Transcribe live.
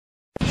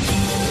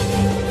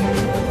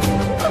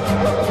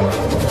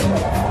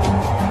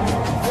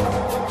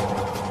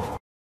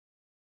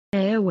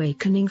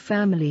awakening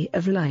family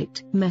of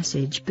light.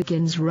 Message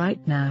begins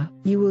right now.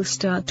 You will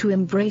start to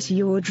embrace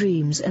your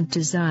dreams and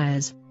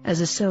desires,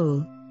 as a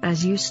soul,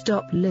 as you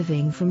stop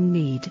living from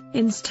need.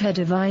 Instead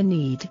of I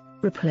need,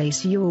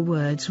 replace your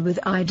words with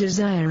I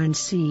desire and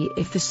see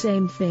if the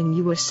same thing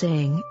you are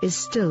saying is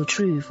still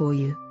true for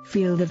you.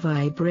 Feel the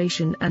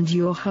vibration and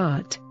your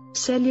heart,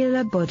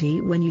 cellular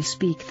body when you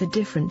speak the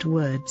different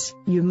words.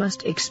 You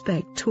must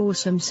expect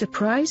awesome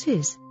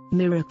surprises.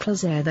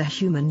 Miracles are the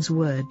human's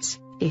words,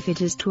 if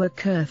it is to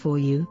occur for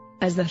you,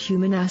 as the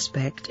human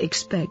aspect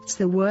expects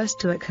the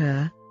worst to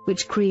occur,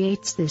 which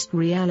creates this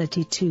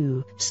reality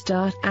too.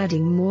 Start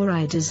adding more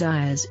I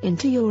desires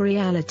into your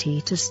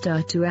reality to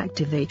start to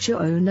activate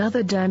your own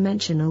other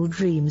dimensional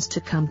dreams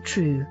to come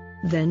true.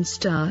 Then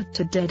start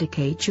to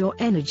dedicate your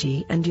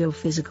energy and your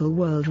physical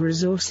world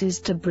resources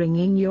to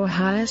bringing your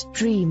highest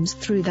dreams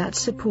through that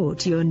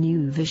support your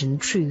new vision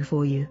true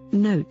for you.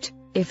 Note,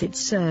 if it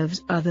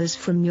serves others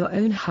from your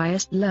own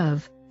highest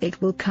love, it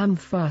will come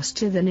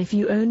faster than if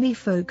you only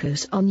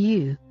focus on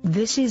you.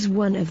 This is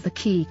one of the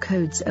key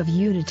codes of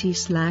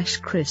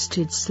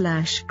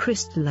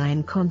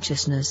unity/Christed/crystalline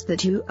consciousness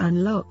that you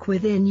unlock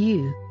within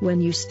you. When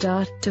you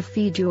start to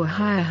feed your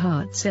higher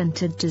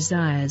heart-centered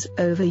desires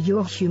over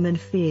your human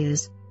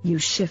fears, you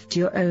shift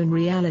your own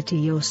reality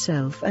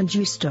yourself and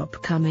you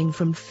stop coming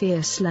from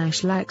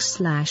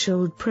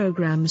fear/lack/old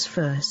programs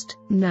first.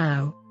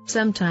 Now,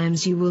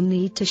 sometimes you will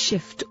need to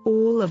shift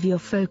all of your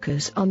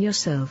focus on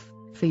yourself.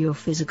 For your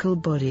physical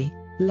body,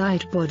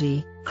 light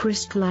body,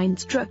 crystalline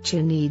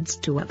structure needs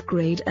to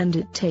upgrade and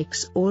it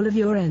takes all of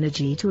your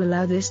energy to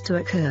allow this to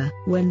occur.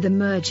 When the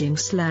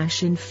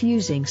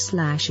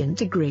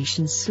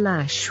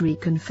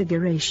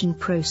merging/infusing/integration/reconfiguration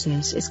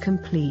process is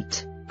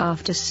complete,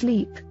 after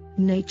sleep,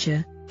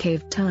 nature,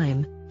 cave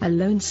time,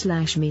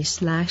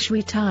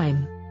 alone/me/we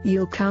time,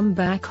 you'll come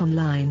back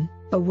online,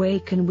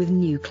 awaken with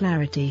new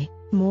clarity,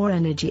 more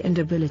energy and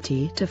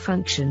ability to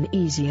function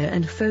easier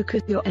and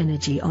focus your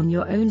energy on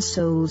your own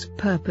soul's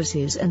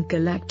purposes and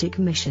galactic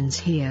missions.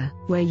 Here,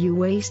 where you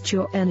waste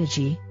your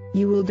energy,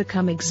 you will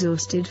become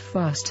exhausted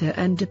faster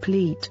and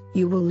deplete.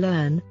 You will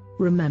learn,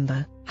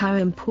 remember, how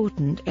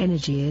important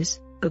energy is,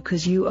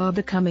 because you are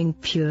becoming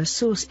pure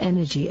source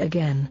energy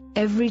again.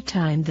 Every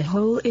time the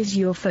whole is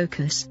your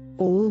focus,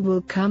 all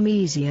will come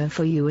easier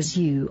for you as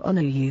you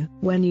honor you.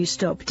 When you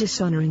stop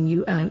dishonoring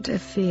you out of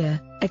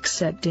fear,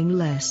 accepting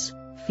less,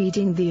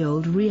 feeding the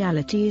old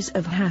realities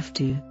of have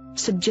to,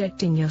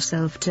 subjecting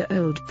yourself to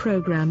old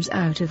programs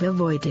out of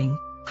avoiding,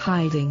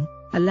 hiding,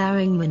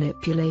 allowing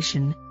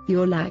manipulation,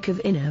 your lack of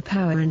inner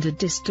power and a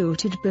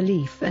distorted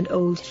belief and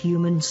old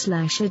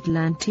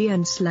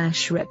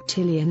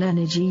human/Atlantean/reptilian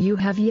energy you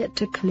have yet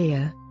to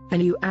clear,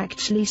 and you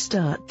actually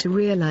start to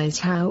realize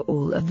how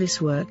all of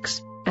this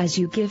works, as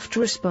you gift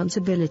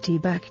responsibility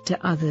back to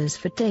others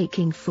for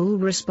taking full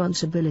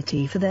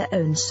responsibility for their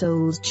own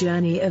soul's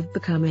journey of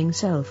becoming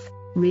self.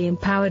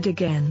 Re-empowered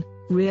again,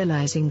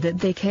 realizing that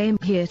they came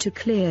here to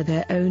clear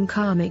their own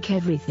karmic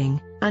everything,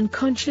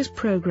 unconscious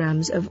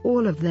programs of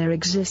all of their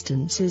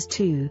existences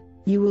too.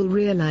 You will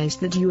realize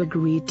that you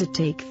agreed to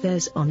take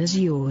theirs on as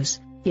yours,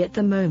 yet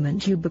the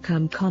moment you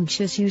become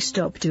conscious you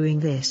stop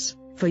doing this,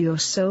 for your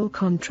soul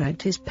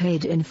contract is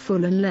paid in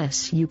full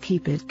unless you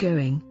keep it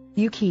going,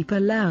 you keep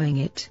allowing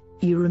it.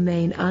 You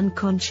remain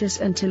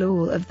unconscious until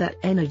all of that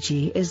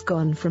energy is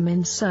gone from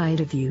inside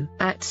of you.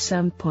 At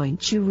some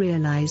point you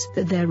realize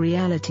that their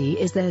reality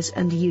is theirs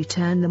and you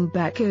turn them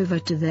back over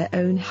to their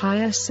own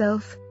higher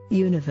self,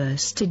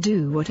 universe to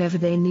do whatever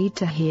they need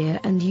to hear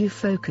and you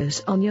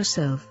focus on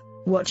yourself,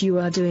 what you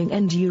are doing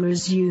and you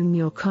resume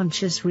your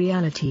conscious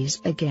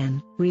realities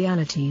again.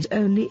 Realities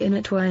only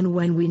intertwine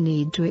when we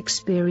need to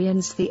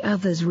experience the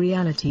other's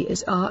reality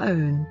as our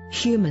own.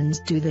 Humans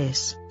do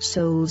this,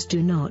 souls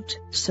do not.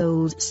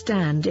 Souls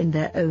stand in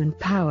their own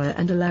power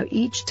and allow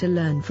each to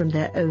learn from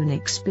their own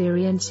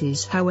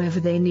experiences however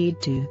they need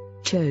to.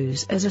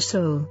 Chose as a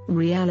soul.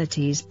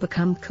 Realities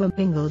become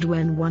commingled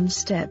when one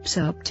steps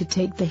up to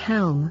take the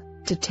helm,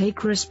 to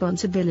take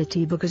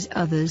responsibility because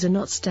others are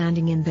not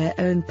standing in their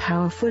own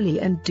power fully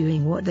and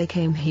doing what they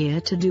came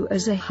here to do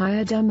as a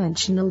higher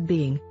dimensional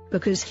being,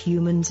 because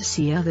humans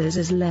see others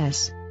as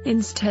less,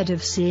 instead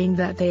of seeing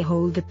that they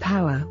hold the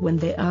power when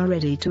they are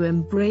ready to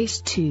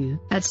embrace too.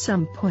 At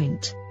some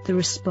point, the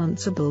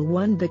responsible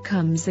one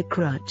becomes the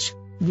crutch,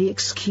 the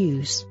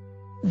excuse.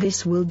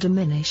 This will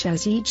diminish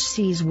as each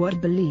sees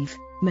what belief,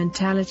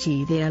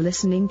 mentality they are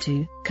listening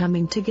to,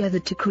 coming together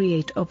to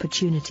create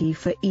opportunity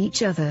for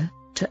each other.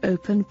 To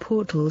open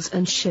portals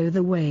and show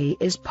the way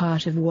is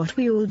part of what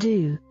we all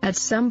do. At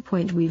some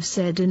point we've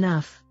said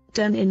enough,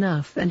 done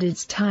enough, and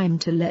it's time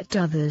to let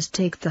others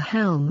take the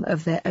helm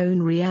of their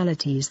own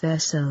realities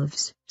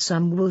themselves.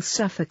 Some will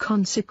suffer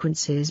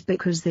consequences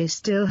because they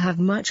still have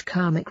much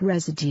karmic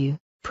residue,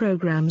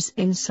 programs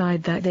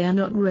inside that they are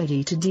not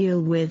ready to deal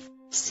with,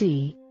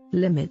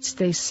 limits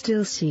they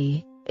still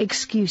see,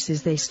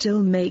 excuses they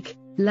still make,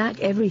 lack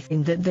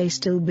everything that they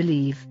still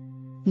believe.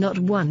 Not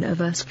one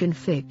of us can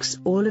fix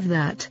all of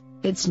that.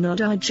 It's not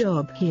our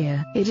job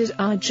here. It is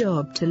our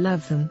job to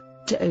love them,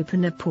 to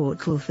open a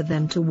portal for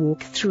them to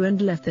walk through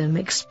and let them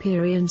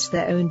experience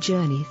their own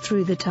journey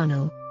through the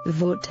tunnel, the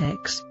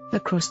vortex,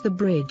 across the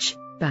bridge,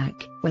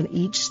 back. When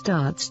each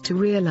starts to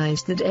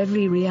realize that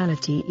every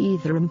reality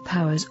either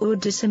empowers or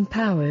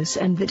disempowers,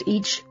 and that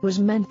each was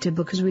meant to,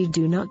 because we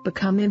do not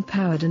become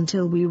empowered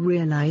until we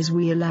realize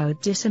we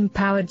allowed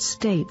disempowered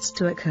states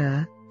to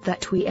occur,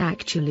 that we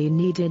actually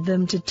needed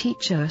them to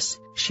teach us,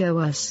 show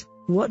us,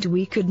 what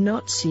we could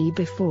not see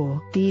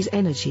before. These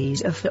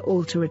energies are for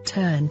all to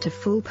return to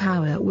full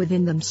power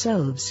within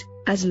themselves,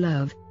 as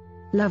love.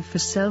 Love for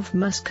self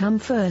must come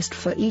first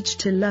for each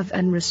to love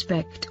and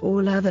respect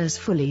all others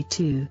fully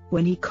too.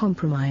 When he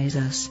compromise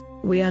us,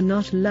 we are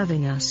not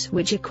loving us,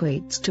 which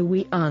equates to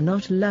we are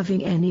not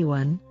loving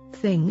anyone,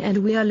 thing, and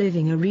we are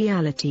living a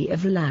reality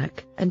of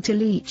lack.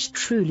 Until each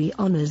truly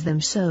honors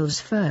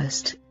themselves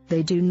first,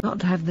 they do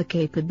not have the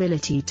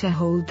capability to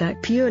hold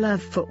that pure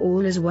love for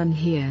all as one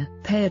here.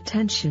 Pay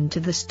attention to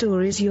the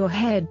stories your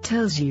head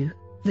tells you,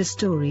 the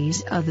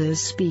stories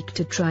others speak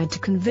to try to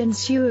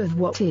convince you of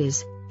what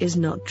is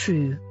not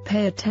true.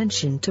 Pay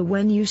attention to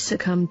when you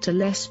succumb to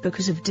less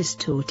because of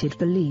distorted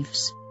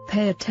beliefs.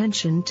 Pay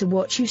attention to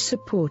what you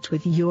support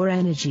with your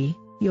energy,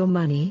 your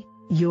money,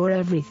 your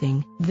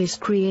everything. This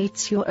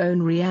creates your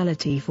own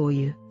reality for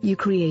you. You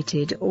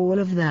created all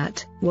of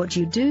that. What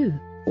you do,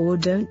 or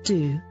don't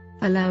do,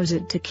 allows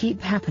it to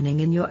keep happening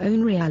in your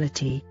own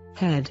reality,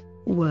 head,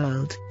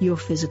 world. Your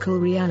physical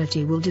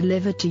reality will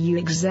deliver to you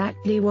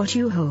exactly what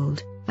you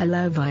hold,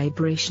 allow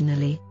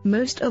vibrationally.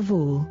 Most of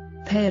all,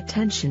 pay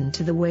attention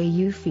to the way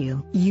you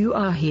feel. You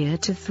are here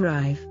to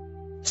thrive.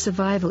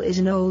 Survival is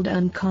an old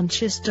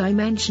unconscious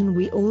dimension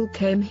we all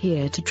came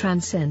here to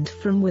transcend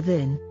from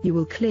within. You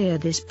will clear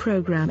this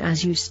program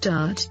as you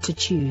start to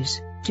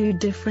choose, do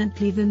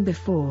differently than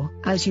before,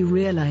 as you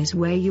realize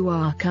where you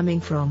are coming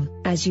from,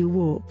 as you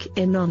walk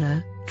in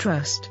honor,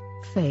 trust,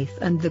 faith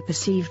and the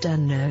perceived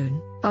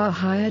unknown, our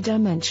higher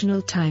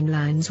dimensional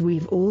timelines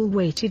we've all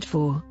waited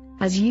for,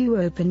 as you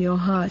open your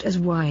heart as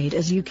wide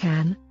as you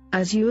can,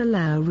 as you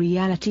allow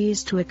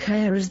realities to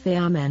occur as they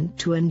are meant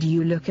to, and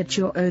you look at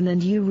your own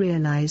and you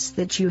realize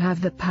that you have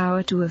the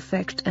power to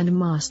affect and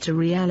master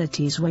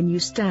realities when you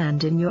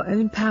stand in your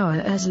own power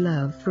as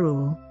love for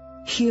all.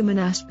 Human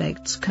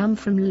aspects come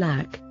from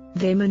lack,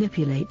 they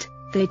manipulate,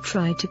 they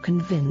try to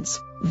convince,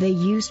 they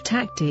use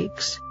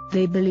tactics,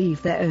 they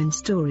believe their own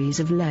stories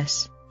of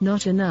less,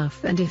 not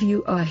enough, and if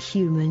you are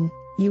human,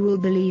 you will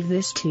believe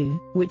this too.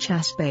 Which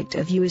aspect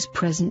of you is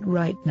present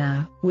right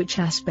now? Which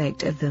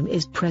aspect of them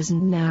is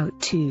present now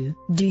too?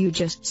 Do you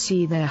just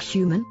see they're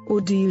human,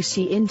 or do you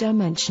see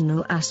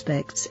in-dimensional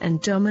aspects and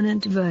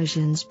dominant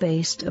versions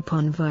based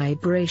upon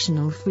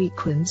vibrational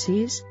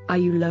frequencies? Are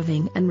you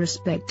loving and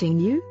respecting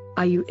you?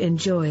 Are you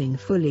enjoying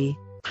fully,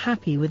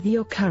 happy with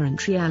your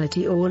current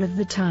reality all of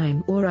the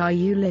time, or are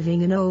you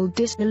living an old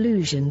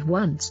disillusioned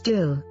one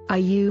still? Are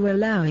you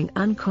allowing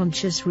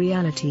unconscious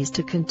realities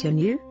to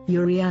continue?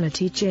 Your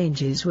reality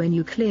changes when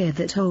you clear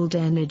that old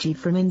energy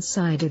from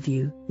inside of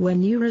you,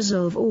 when you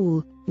resolve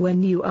all,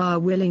 when you are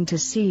willing to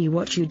see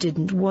what you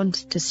didn't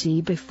want to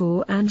see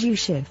before, and you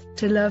shift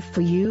to love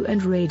for you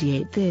and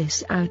radiate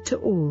this out to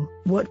all.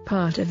 What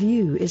part of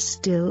you is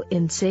still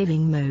in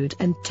saving mode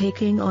and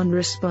taking on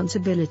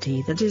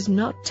responsibility that is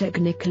not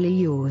technically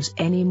yours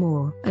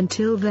anymore?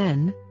 Until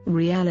then,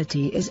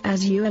 reality is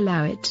as you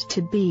allow it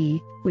to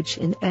be, which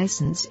in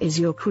essence is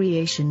your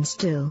creation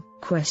still?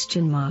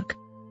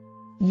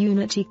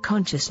 Unity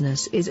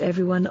consciousness is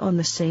everyone on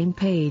the same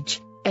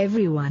page,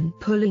 everyone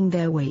pulling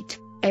their weight,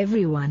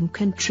 everyone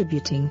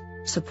contributing,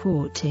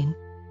 supporting.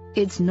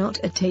 It's not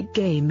a take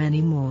game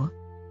anymore.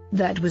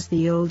 That was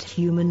the old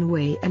human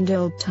way and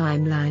old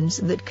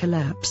timelines that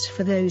collapse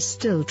for those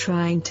still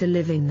trying to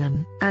live in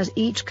them. As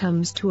each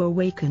comes to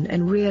awaken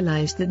and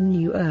realize that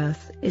New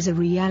Earth is a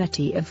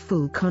reality of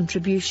full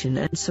contribution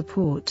and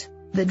support,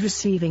 that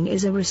receiving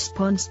is a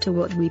response to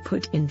what we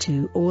put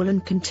into all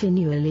and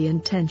continually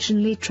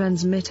intentionally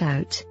transmit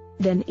out,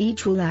 then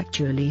each will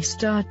actually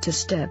start to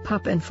step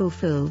up and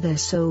fulfill their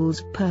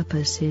soul's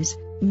purposes,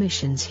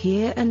 missions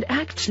here, and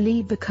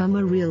actually become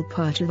a real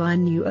part of our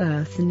new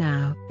earth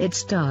now. It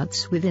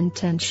starts with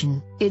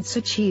intention. It's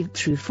achieved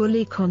through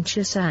fully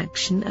conscious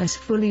action as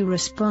fully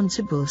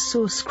responsible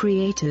source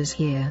creators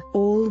here.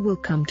 All will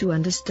come to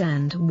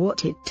understand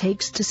what it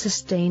takes to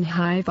sustain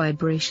high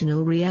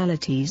vibrational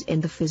realities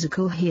in the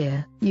physical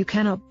here. You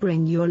cannot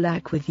bring your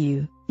lack with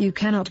you. You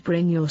cannot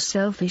bring your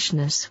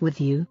selfishness with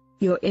you,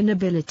 your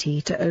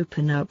inability to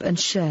open up and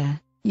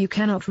share. You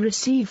cannot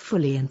receive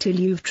fully until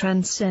you've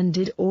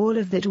transcended all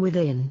of that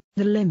within.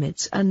 The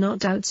limits are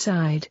not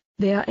outside,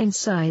 they are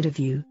inside of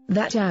you.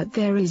 That out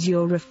there is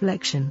your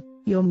reflection,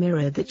 your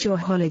mirror that your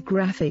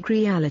holographic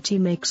reality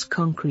makes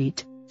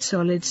concrete,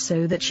 solid,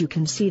 so that you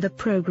can see the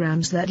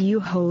programs that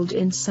you hold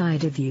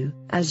inside of you.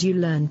 As you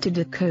learn to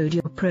decode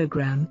your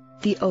program,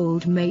 the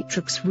old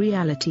matrix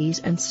realities,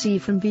 and see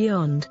from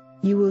beyond,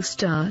 you will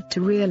start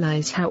to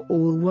realize how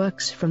all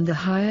works from the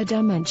higher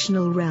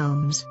dimensional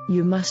realms.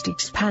 You must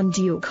expand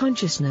your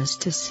consciousness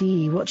to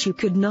see what you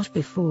could not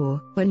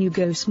before. When you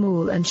go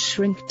small and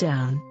shrink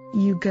down,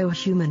 you go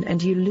human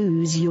and you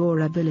lose your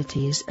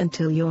abilities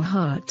until your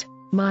heart,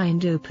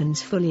 mind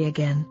opens fully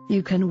again.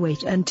 You can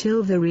wait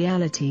until the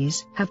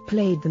realities have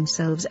played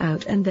themselves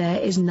out and there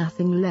is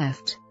nothing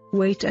left.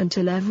 Wait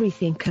until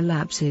everything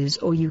collapses,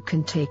 or you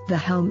can take the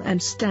helm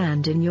and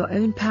stand in your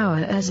own power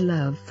as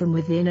love from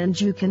within, and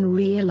you can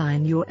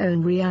realign your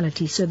own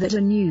reality so that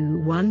a new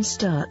one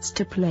starts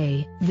to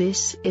play.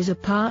 This is a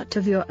part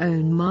of your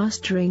own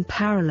mastering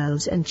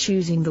parallels and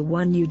choosing the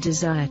one you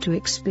desire to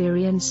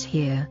experience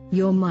here.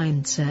 Your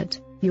mindset,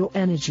 your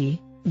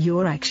energy,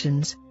 your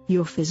actions,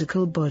 your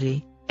physical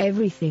body,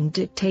 everything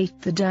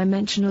dictate the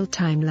dimensional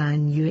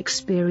timeline you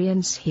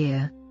experience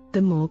here.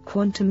 The more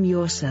quantum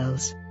your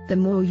cells, the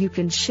more you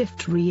can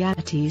shift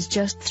realities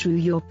just through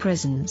your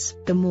presence.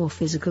 The more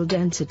physical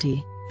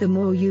density, the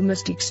more you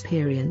must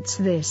experience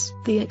this.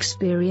 The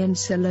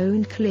experience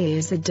alone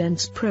clears the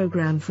dense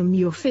program from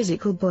your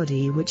physical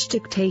body which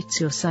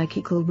dictates your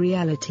psychical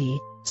reality.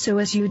 So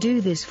as you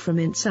do this from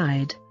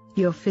inside,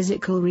 your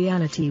physical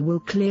reality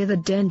will clear the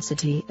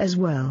density as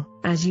well.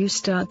 As you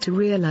start to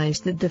realize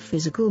that the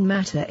physical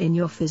matter in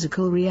your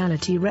physical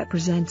reality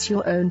represents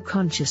your own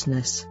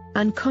consciousness,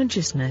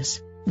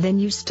 unconsciousness, then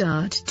you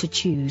start to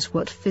choose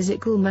what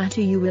physical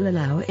matter you will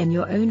allow in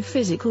your own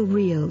physical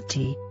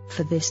reality,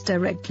 for this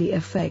directly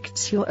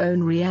affects your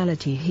own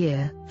reality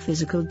here.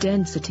 Physical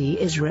density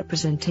is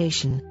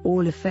representation.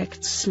 All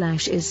effects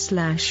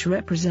 /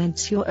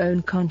 represents your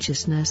own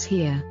consciousness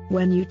here.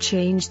 When you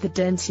change the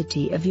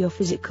density of your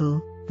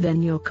physical,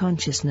 then your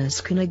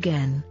consciousness can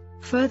again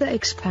further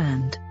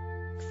expand.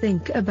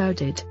 Think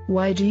about it.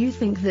 Why do you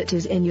think that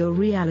is in your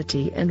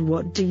reality, and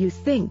what do you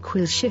think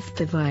will shift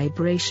the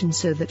vibration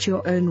so that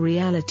your own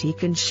reality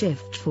can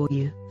shift for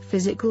you?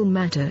 Physical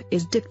matter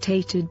is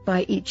dictated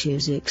by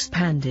each's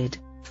expanded,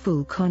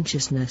 full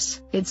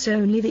consciousness. It's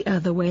only the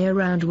other way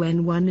around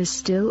when one is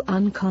still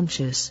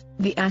unconscious.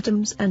 The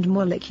atoms and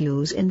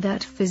molecules in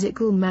that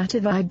physical matter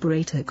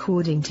vibrate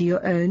according to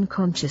your own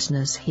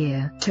consciousness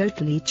here.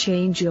 Totally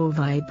change your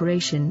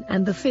vibration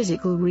and the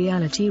physical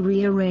reality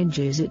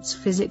rearranges its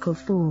physical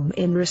form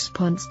in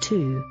response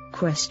to ?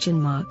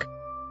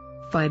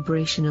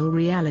 Vibrational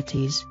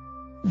realities.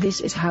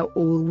 This is how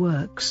all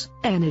works.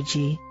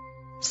 Energy.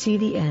 See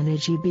the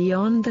energy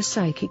beyond the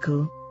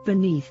psychical,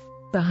 beneath,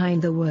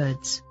 behind the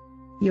words.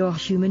 Your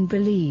human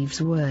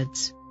believes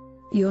words.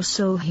 Your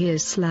soul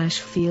hears /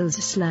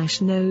 feels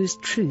 / knows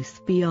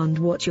truth beyond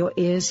what your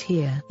ears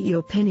hear.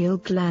 Your pineal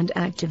gland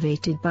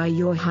activated by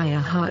your higher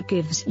heart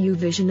gives you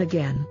vision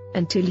again,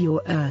 until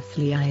your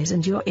earthly eyes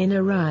and your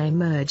inner eye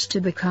merge to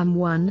become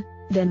one.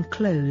 Then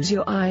close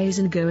your eyes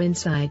and go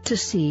inside to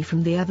see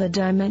from the other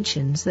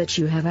dimensions that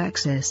you have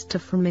access to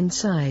from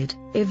inside.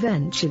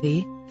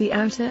 Eventually, the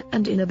outer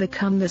and inner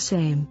become the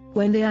same.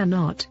 When they are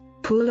not,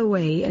 pull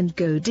away and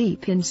go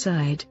deep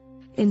inside,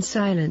 in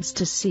silence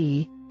to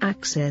see,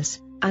 access,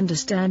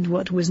 understand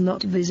what was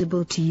not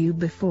visible to you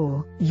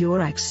before. Your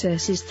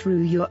access is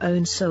through your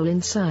own soul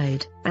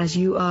inside. As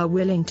you are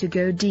willing to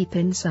go deep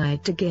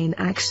inside to gain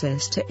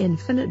access to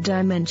infinite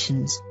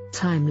dimensions,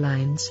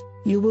 timelines,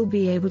 you will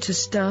be able to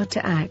start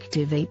to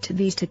activate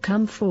these to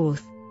come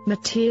forth,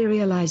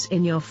 materialize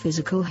in your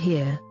physical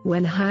here.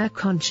 When higher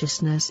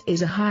consciousness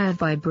is a higher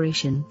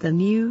vibration than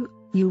you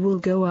will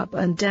go up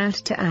and out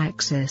to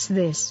access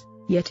this.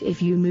 Yet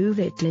if you move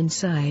it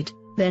inside,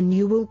 then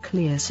you will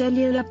clear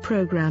cellular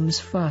programs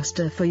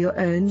faster for your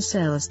own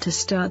cells to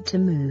start to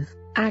move,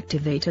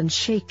 activate and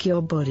shake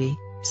your body.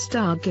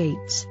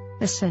 Stargates,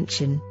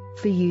 ascension,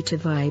 for you to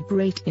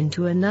vibrate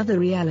into another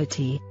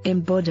reality.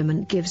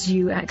 Embodiment gives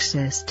you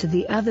access to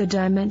the other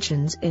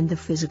dimensions in the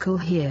physical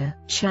here.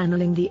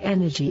 Channeling the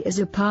energy is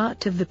a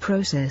part of the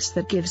process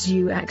that gives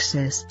you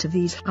access to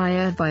these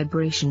higher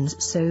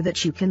vibrations so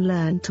that you can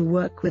learn to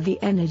work with the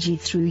energy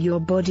through your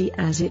body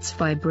as its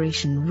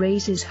vibration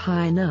raises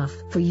high enough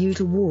for you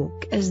to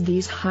walk as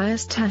these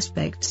highest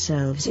aspect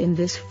selves in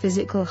this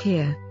physical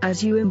here.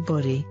 As you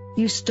embody,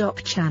 you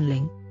stop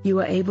channeling. You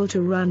are able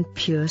to run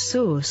pure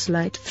source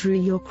light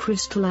through your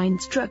crystalline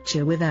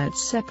structure without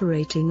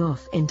separating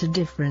off into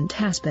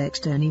different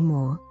aspects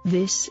anymore.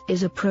 This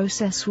is a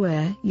process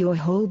where your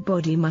whole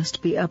body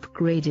must be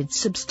upgraded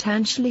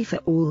substantially for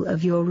all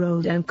of your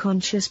old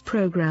unconscious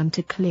program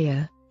to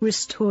clear.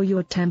 Restore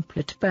your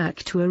template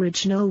back to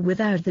original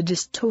without the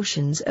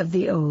distortions of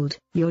the old.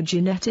 Your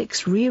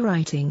genetics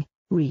rewriting,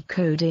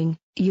 recoding,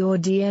 your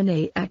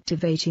DNA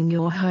activating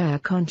your higher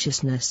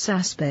consciousness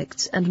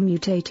aspects and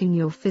mutating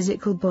your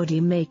physical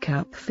body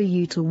makeup for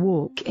you to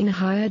walk in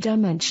higher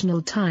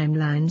dimensional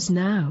timelines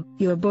now.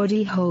 Your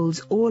body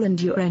holds all and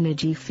your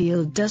energy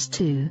field does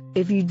too.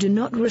 If you do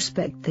not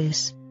respect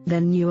this,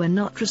 then you are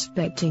not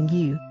respecting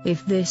you.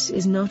 If this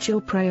is not your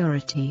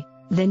priority,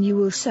 then you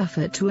will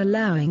suffer to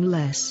allowing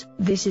less.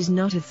 This is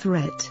not a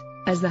threat,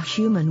 as the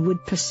human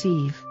would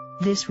perceive.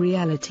 This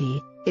reality,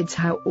 It's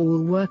how all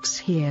works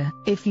here.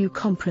 If you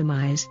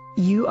compromise,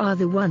 you are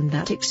the one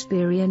that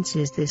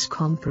experiences this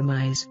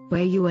compromise.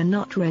 Where you are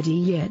not ready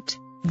yet,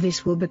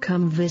 this will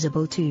become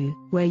visible too.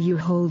 Where you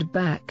hold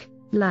back,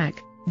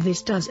 lack,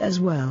 this does as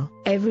well.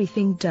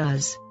 Everything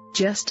does.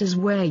 Just as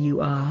where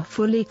you are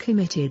fully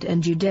committed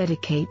and you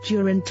dedicate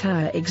your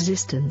entire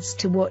existence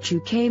to what you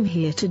came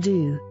here to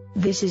do,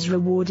 this is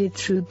rewarded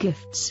through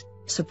gifts,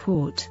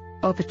 support,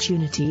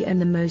 opportunity and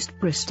the most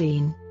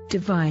pristine,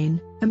 divine,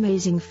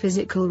 amazing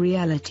physical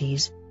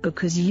realities.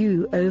 Because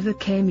you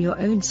overcame your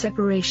own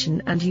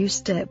separation and you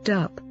stepped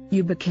up,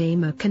 you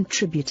became a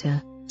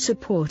contributor,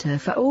 supporter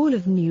for all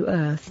of New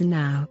Earth.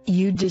 Now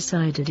you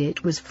decided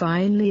it was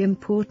finally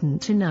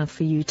important enough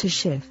for you to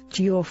shift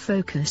your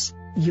focus,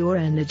 your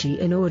energy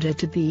in order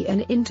to be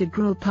an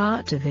integral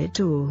part of it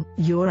all.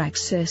 Your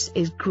access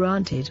is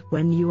granted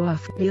when you are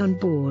fully on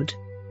board.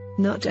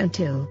 Not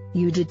until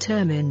you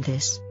determine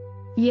this.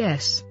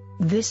 Yes,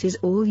 this is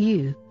all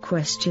you?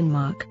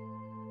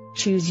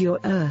 Choose your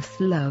earth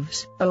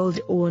loves, old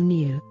or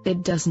new.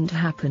 It doesn't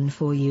happen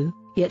for you,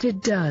 yet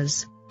it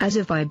does, as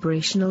a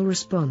vibrational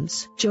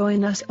response.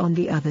 Join us on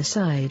the other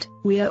side.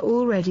 We are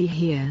already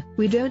here.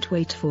 We don't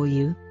wait for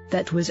you.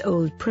 That was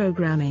old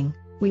programming.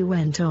 We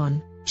went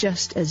on,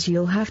 just as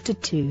you'll have to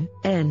too.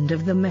 End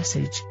of the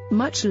message.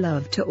 Much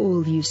love to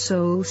all you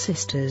soul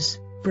sisters,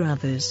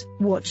 brothers.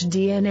 Watch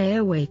DNA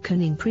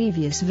Awakening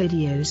previous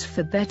videos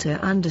for better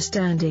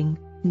understanding.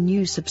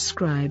 New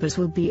subscribers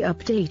will be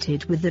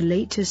updated with the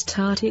latest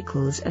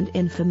articles and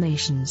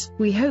informations.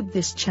 We hope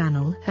this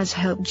channel has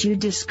helped you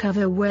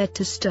discover where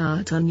to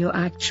start on your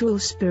actual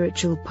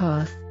spiritual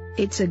path.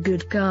 It's a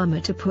good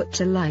karma to put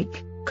to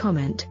like,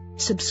 comment,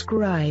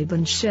 subscribe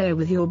and share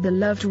with your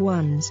beloved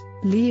ones.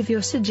 Leave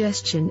your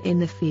suggestion in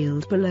the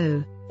field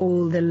below.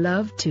 All the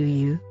love to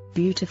you,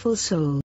 beautiful soul.